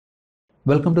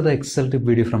Welcome to the Excel tip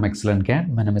video from Excel &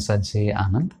 CAD. My name is Ajay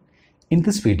Anand. In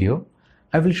this video,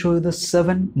 I will show you the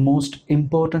 7 most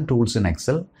important tools in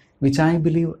Excel which I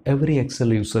believe every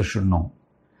Excel user should know.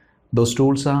 Those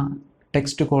tools are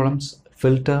text to columns,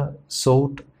 filter,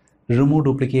 sort, remove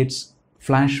duplicates,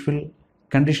 flash fill,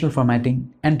 conditional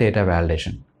formatting, and data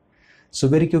validation. So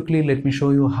very quickly, let me show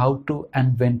you how to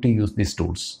and when to use these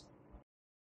tools.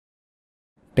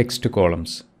 Text to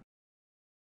columns.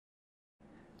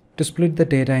 To split the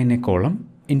data in a column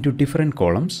into different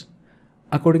columns,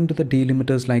 according to the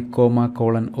delimiters like comma,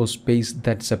 colon, or space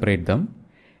that separate them,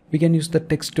 we can use the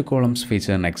text to columns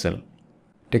feature in Excel.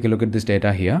 Take a look at this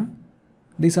data here.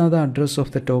 These are the address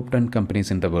of the top 10 companies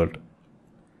in the world.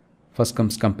 First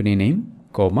comes company name,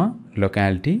 comma,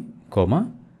 locality,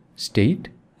 comma, state,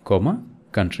 comma,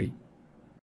 country.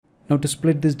 Now to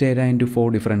split this data into 4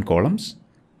 different columns,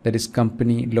 that is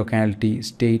company, locality,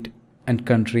 state, and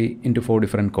country into 4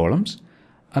 different columns,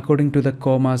 according to the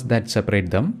commas that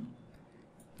separate them,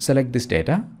 select this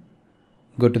data,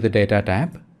 go to the data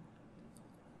tab,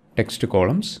 text to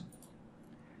columns.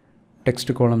 Text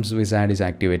to columns wizard is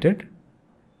activated.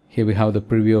 Here we have the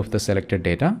preview of the selected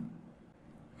data.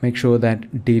 Make sure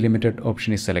that delimited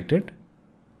option is selected.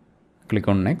 Click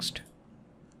on next.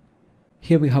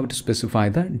 Here we have to specify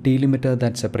the delimiter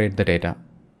that separate the data.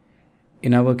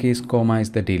 In our case, comma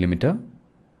is the delimiter.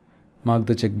 Mark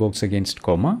the checkbox against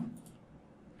comma,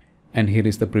 and here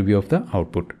is the preview of the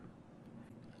output.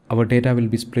 Our data will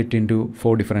be split into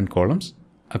 4 different columns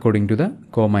according to the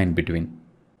comma in between.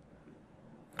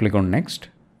 Click on next.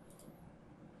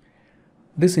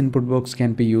 This input box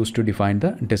can be used to define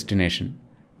the destination,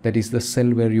 that is the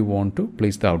cell where you want to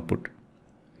place the output.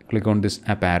 Click on this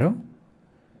up arrow.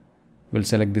 We'll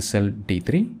select this cell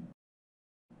D3.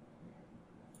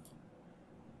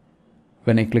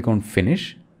 When I click on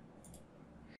finish,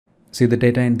 see the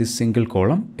data in this single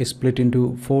column is split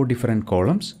into 4 different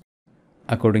columns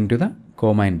according to the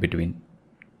comma in between.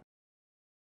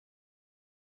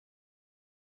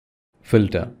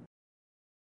 Filter.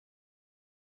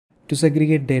 To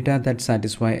segregate data that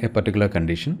satisfy a particular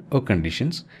condition or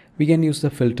conditions, we can use the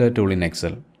filter tool in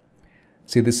Excel.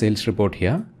 See the sales report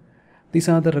here. These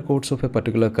are the records of a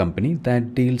particular company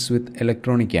that deals with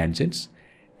electronic gadgets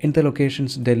in the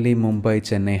locations Delhi, Mumbai,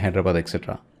 Chennai, Hyderabad,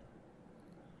 etc.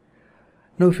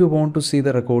 Now if you want to see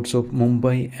the records of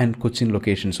Mumbai and Cochin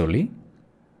locations only,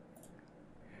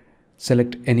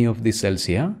 select any of these cells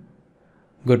here,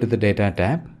 go to the data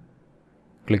tab,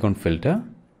 click on filter.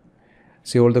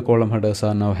 See all the column headers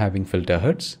are now having filter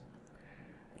heads.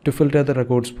 To filter the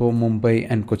records for Mumbai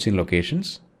and Cochin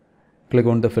locations, click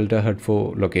on the filter head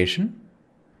for location,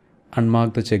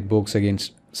 unmark the checkbox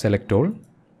against select all,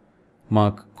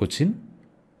 mark Cochin,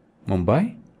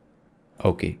 Mumbai,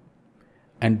 OK.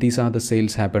 And these are the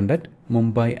sales happened at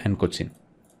Mumbai and Cochin.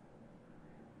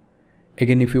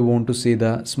 Again, if you want to see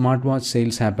the smartwatch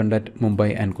sales happened at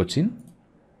Mumbai and Cochin,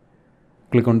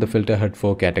 click on the filter head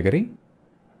for category,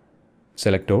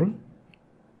 select all,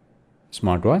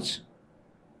 smartwatch,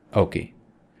 OK.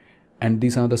 And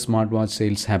these are the smartwatch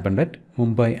sales happened at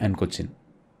Mumbai and Cochin.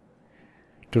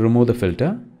 To remove the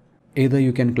filter, either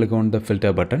you can click on the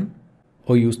filter button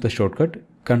or use the shortcut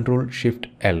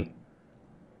Ctrl-Shift-L.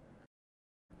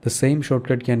 The same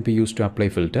shortcut can be used to apply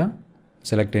filter.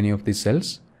 Select any of these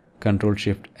cells,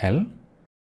 Ctrl-Shift-L.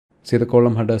 See the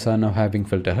column headers are now having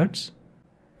filter heads.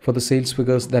 For the sales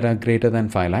figures that are greater than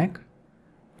 5 lakh,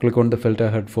 click on the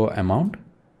filter head for amount,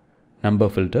 number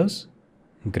filters,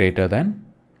 greater than,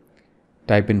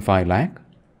 type in 5 lakh.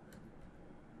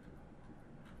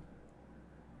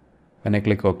 When I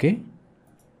click OK,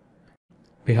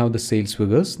 we have the sales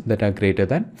figures that are greater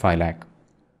than 5 lakh.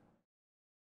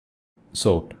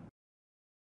 Sort.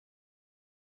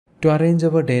 To arrange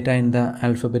our data in the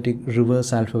alphabetic,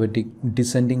 reverse alphabetic,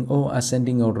 descending or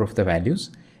ascending order of the values,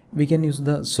 we can use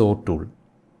the sort tool.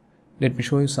 Let me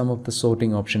show you some of the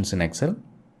sorting options in Excel.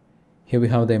 Here we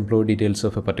have the employee details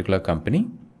of a particular company,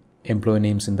 employee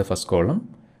names in the first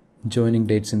column, joining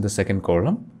dates in the second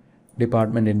column,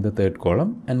 department in the third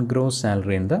column, and gross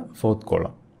salary in the fourth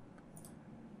column.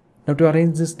 Now to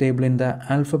arrange this table in the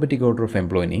alphabetic order of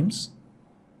employee names,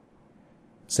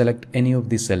 select any of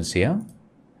these cells here,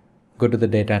 go to the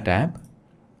data tab,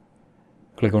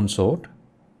 click on sort.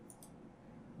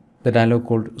 The dialog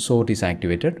called sort is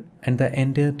activated and the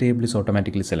entire table is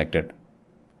automatically selected.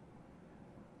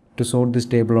 To sort this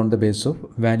table on the basis of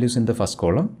values in the first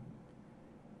column,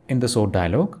 in the sort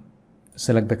dialog,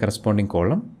 select the corresponding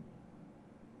column,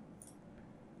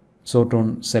 sort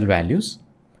on cell values,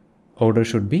 order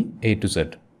should be A to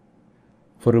Z.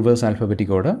 For reverse alphabetic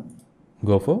order,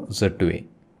 go for Z to A.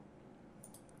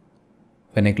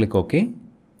 When I click OK,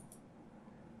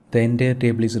 the entire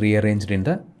table is rearranged in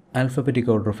the alphabetic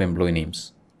order of employee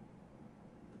names.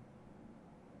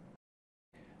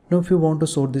 Now if you want to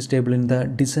sort this table in the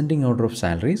descending order of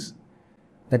salaries,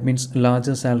 that means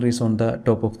larger salaries on the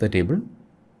top of the table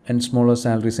and smaller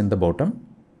salaries in the bottom,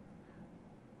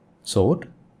 sort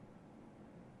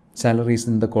salaries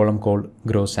in the column called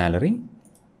gross salary,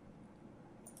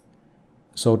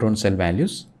 sort on cell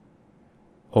values,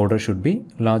 order should be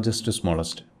largest to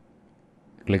smallest.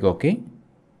 Click OK.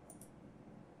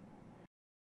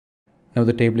 Now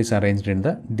the table is arranged in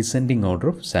the descending order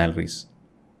of salaries.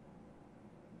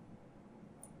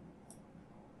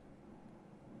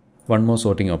 One more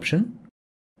sorting option.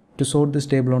 To sort this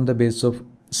table on the basis of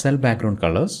cell background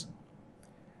colors,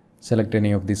 select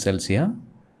any of these cells here,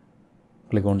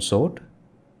 click on sort.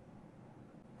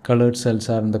 Colored cells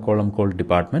are in the column called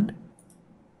department.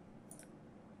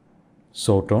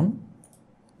 Sort on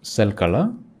cell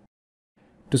color.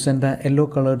 To send the yellow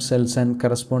colored cells and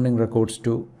corresponding records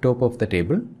to top of the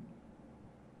table,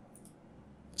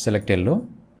 select yellow.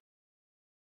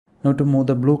 Now to move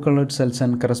the blue colored cells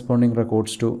and corresponding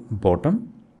records to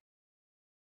bottom,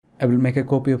 I will make a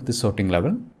copy of the sorting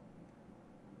level.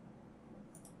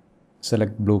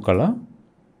 Select blue color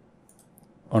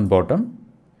on bottom,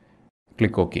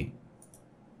 click OK.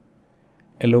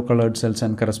 Yellow colored cells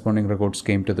and corresponding records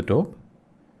came to the top.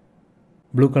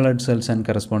 Blue colored cells and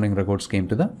corresponding records came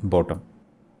to the bottom.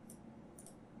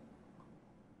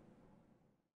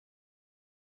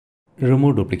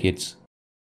 Remove duplicates.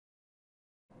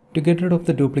 To get rid of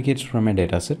the duplicates from a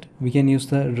dataset, we can use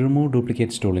the Remove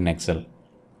Duplicates tool in Excel.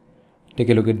 Take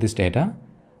a look at this data.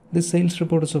 This sales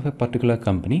report is of a particular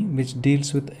company which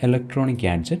deals with electronic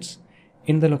gadgets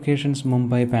in the locations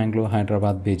Mumbai, Bangalore,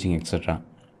 Hyderabad, Beijing, etc.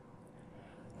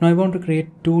 Now I want to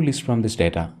create two lists from this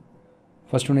data.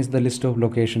 First one is the list of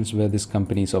locations where this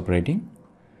company is operating.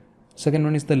 Second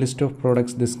one is the list of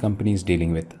products this company is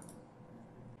dealing with.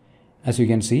 As you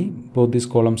can see, both these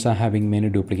columns are having many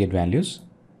duplicate values.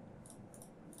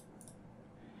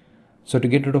 So to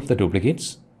get rid of the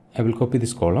duplicates, I will copy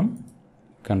this column,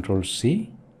 Ctrl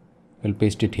C, will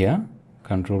paste it here,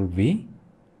 Ctrl V,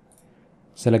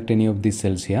 select any of these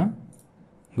cells here,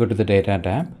 go to the Data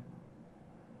tab,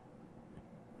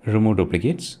 Remove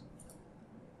Duplicates.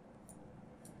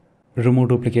 Remove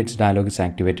Duplicates dialog is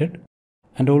activated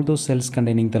and all those cells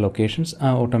containing the locations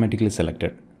are automatically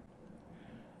selected.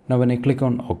 Now when I click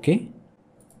on OK,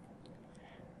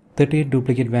 38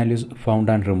 duplicate values found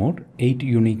and removed, 8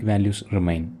 unique values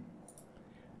remain.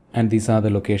 And these are the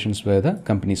locations where the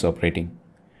company is operating.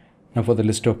 Now for the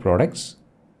list of products,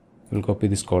 we'll copy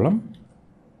this column,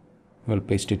 we'll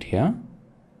paste it here,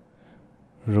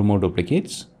 remove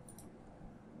duplicates.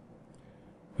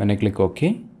 When I click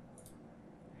OK,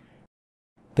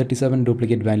 37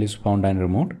 duplicate values found and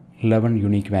removed, 11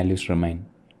 unique values remain.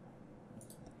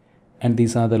 And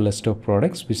these are the list of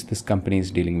products which this company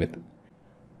is dealing with.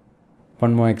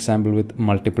 One more example with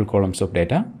multiple columns of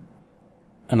data.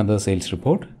 Another sales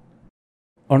report.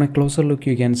 On a closer look,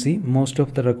 you can see most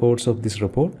of the records of this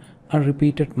report are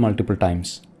repeated multiple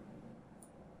times.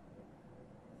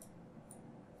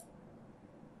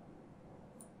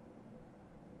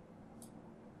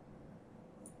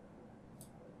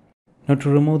 Now to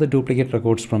remove the duplicate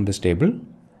records from this table,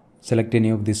 select any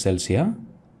of these cells here,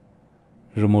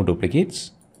 remove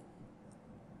duplicates.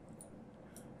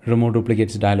 Remove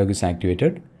Duplicates dialog is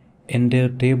activated, entire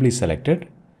table is selected,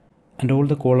 and all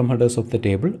the column headers of the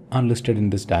table are listed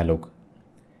in this dialog.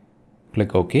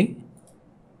 Click OK.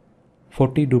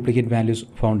 40 duplicate values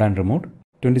found and removed,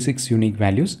 26 unique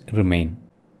values remain.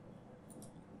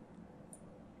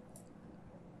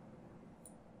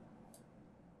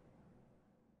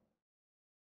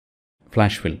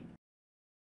 Flash fill.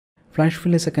 Flash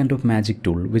fill is a kind of magic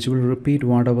tool which will repeat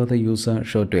whatever the user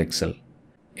showed to Excel.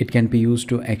 It can be used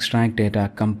to extract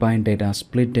data, combine data,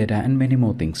 split data, and many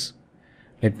more things.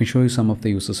 Let me show you some of the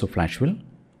uses of flash fill.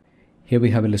 Here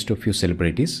we have a list of few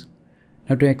celebrities.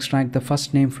 Now to extract the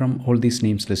first name from all these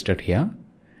names listed here,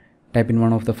 type in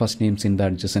one of the first names in the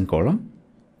adjacent column,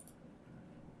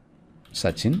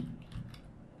 Sachin,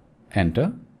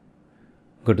 enter,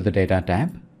 go to the Data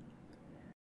tab,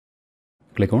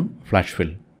 click on Flash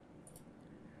Fill.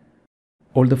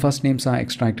 All the first names are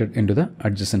extracted into the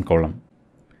adjacent column.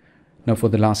 Now for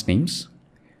the last names,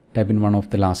 type in one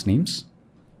of the last names,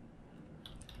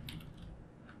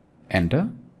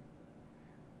 enter,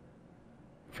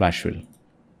 Flash Fill,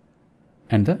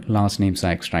 and the last names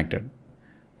are extracted.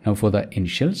 Now for the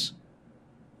initials,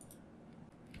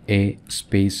 A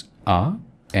space R,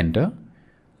 enter.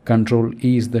 Ctrl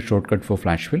E is the shortcut for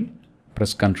flash fill.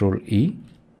 Press Ctrl E.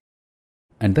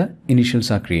 and the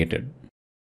initials are created.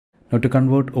 Now to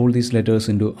convert all these letters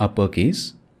into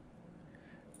uppercase,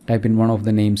 type in one of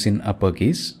the names in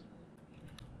uppercase,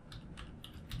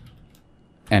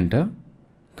 enter,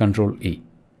 Ctrl E.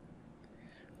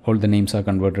 All the names are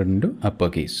converted into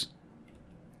uppercase.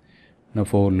 Now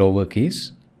for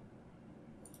lowercase,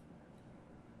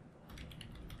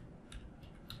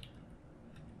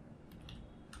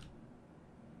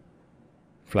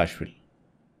 flash fill.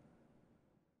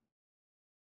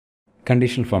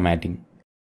 Conditional formatting.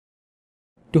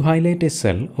 To highlight a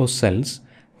cell or cells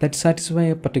that satisfy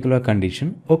a particular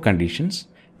condition or conditions,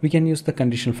 we can use the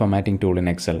conditional formatting tool in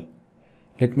Excel.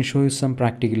 Let me show you some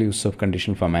practical use of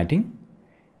conditional formatting.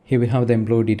 Here we have the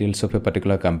employee details of a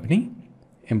particular company,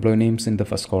 employee names in the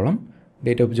first column,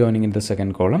 date of joining in the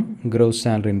second column, gross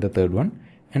salary in the third one,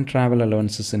 and travel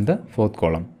allowances in the fourth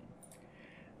column.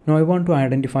 Now I want to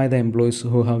identify the employees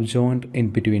who have joined in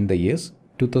between the years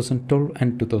 2012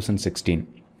 and 2016.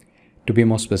 To be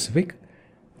more specific,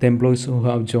 the employees who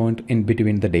have joined in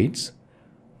between the dates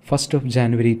 1st of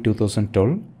January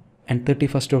 2012 and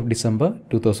 31st of December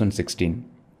 2016.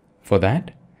 For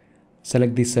that,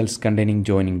 select the cells containing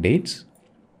joining dates.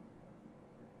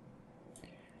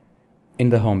 In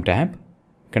the Home tab,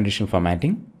 Conditional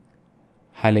Formatting,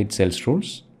 highlight Cells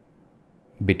Rules,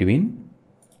 Between,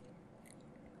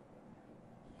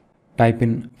 type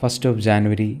in 1st of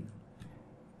January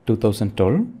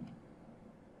 2012,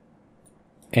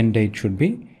 end date should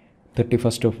be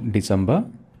 31st of December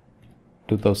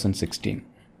 2016.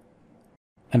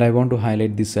 And I want to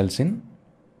highlight these cells in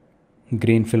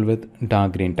green fill with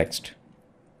dark green text.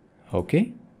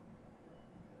 Okay.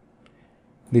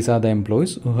 These are the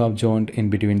employees who have joined in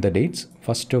between the dates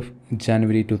 1st of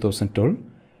January 2012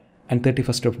 and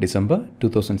 31st of December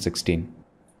 2016.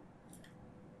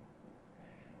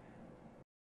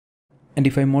 And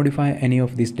if I modify any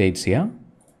of these dates here,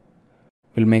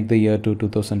 we'll make the year to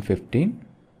 2015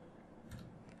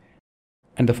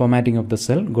 and the formatting of the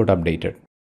cell got updated.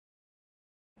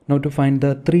 Now to find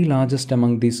the three largest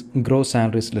among these gross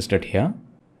salaries listed here,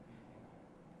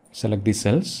 select the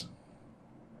cells,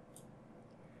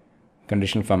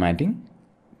 Conditional Formatting,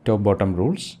 top bottom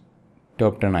rules,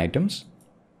 top 10 items,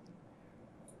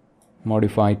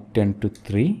 modify 10 to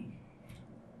 3,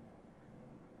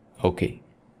 OK.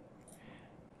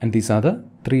 And these are the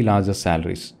three largest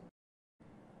salaries.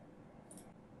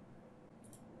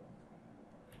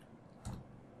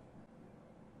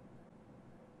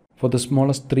 For the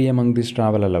smallest three among these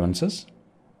travel allowances,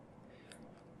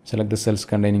 select the cells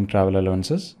containing travel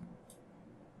allowances,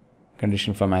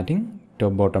 Conditional Formatting,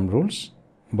 top bottom rules,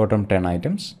 bottom 10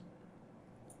 items,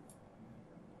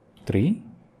 3,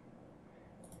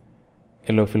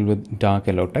 yellow fill with dark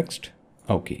yellow text,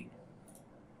 OK.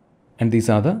 And these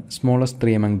are the smallest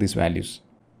three among these values.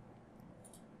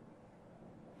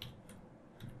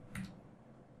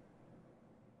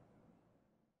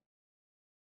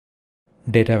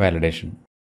 Data validation.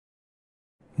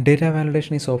 Data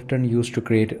validation is often used to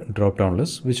create drop-down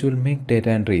lists which will make data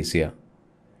entry easier.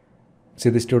 See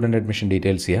the student admission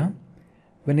details here.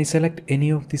 When I select any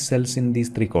of the cells in these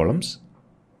three columns,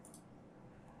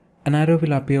 an arrow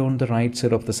will appear on the right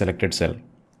side of the selected cell.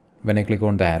 When I click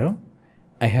on the arrow,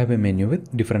 I have a menu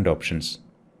with different options.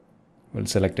 We'll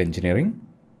select Engineering,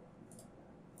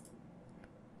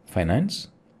 Finance.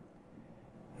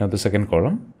 Now the second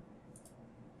column.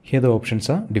 Here the options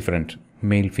are different,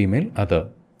 male, female, other.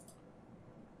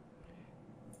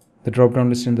 The drop-down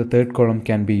list in the third column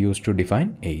can be used to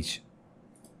define age.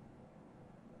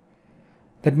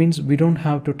 That means we don't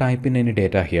have to type in any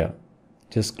data here.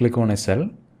 Just click on a cell,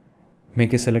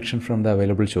 make a selection from the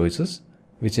available choices,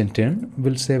 which in turn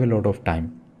will save a lot of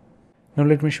time. Now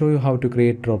let me show you how to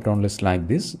create drop-down lists like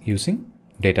this using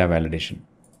data validation.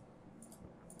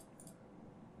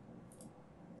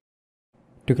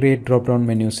 To create drop-down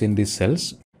menus in these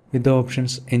cells with the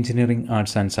options Engineering,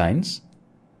 Arts and Science,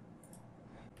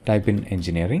 type in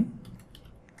Engineering,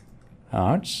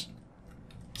 Arts,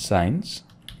 Science.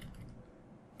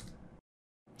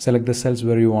 Select the cells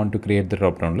where you want to create the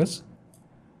drop-down list.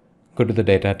 Go to the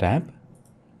Data tab,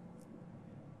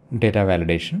 Data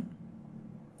Validation.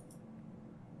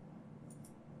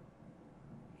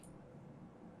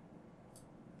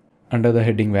 Under the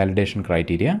heading Validation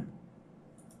Criteria,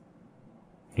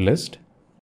 List.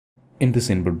 In this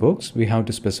input box, we have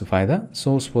to specify the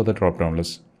source for the drop-down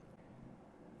list.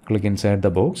 Click inside the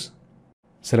box.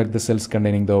 Select the cells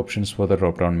containing the options for the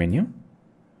drop-down menu.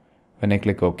 When I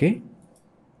click OK,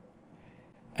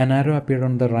 an arrow appeared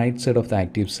on the right side of the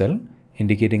active cell,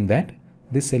 indicating that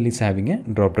this cell is having a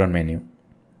drop-down menu.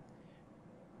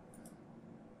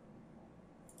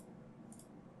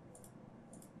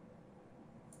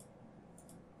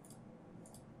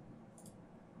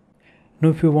 Now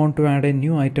if you want to add a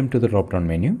new item to the drop-down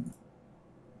menu,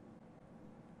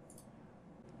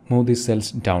 move these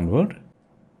cells downward,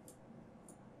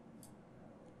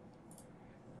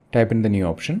 type in the new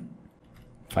option,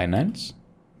 Finance.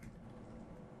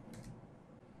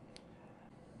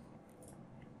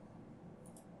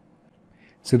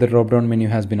 See, the drop-down menu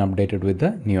has been updated with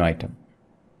the new item.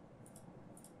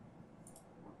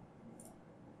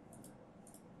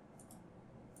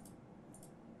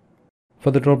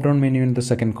 For the drop-down menu in the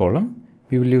second column,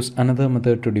 we will use another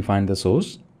method to define the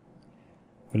source.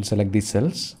 We'll select these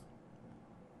cells,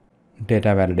 Data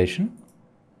Validation,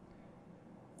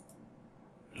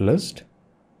 List.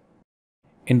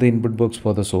 In the input box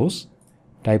for the source,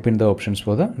 type in the options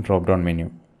for the drop-down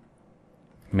menu.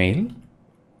 Male,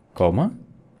 comma,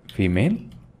 female,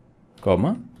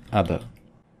 comma, other.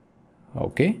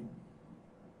 OK.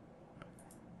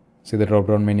 See, the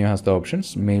drop-down menu has the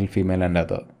options male, female and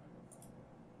other.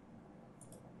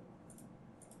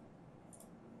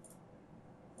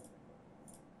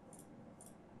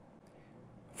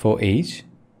 For age,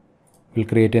 we'll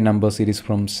create a number series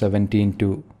from 17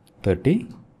 to 30.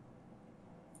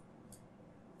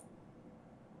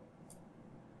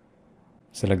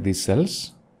 Select these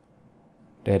cells,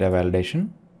 Data Validation,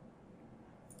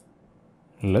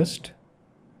 List,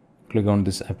 click on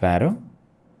this up arrow,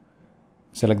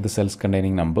 select the cells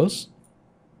containing numbers,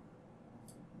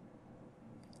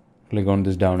 click on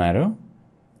this down arrow,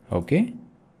 OK,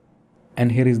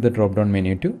 and here is the drop down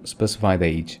menu to specify the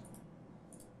age.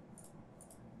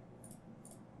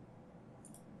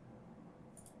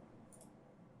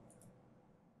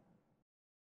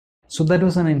 So that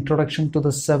was an introduction to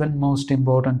the 7 most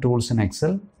important tools in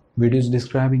Excel. Videos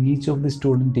describing each of these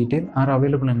tools in detail are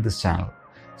available in this channel.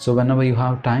 So whenever you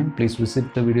have time, please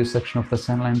visit the video section of the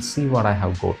channel and see what I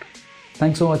have got.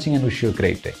 Thanks for watching and wish you a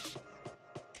great day.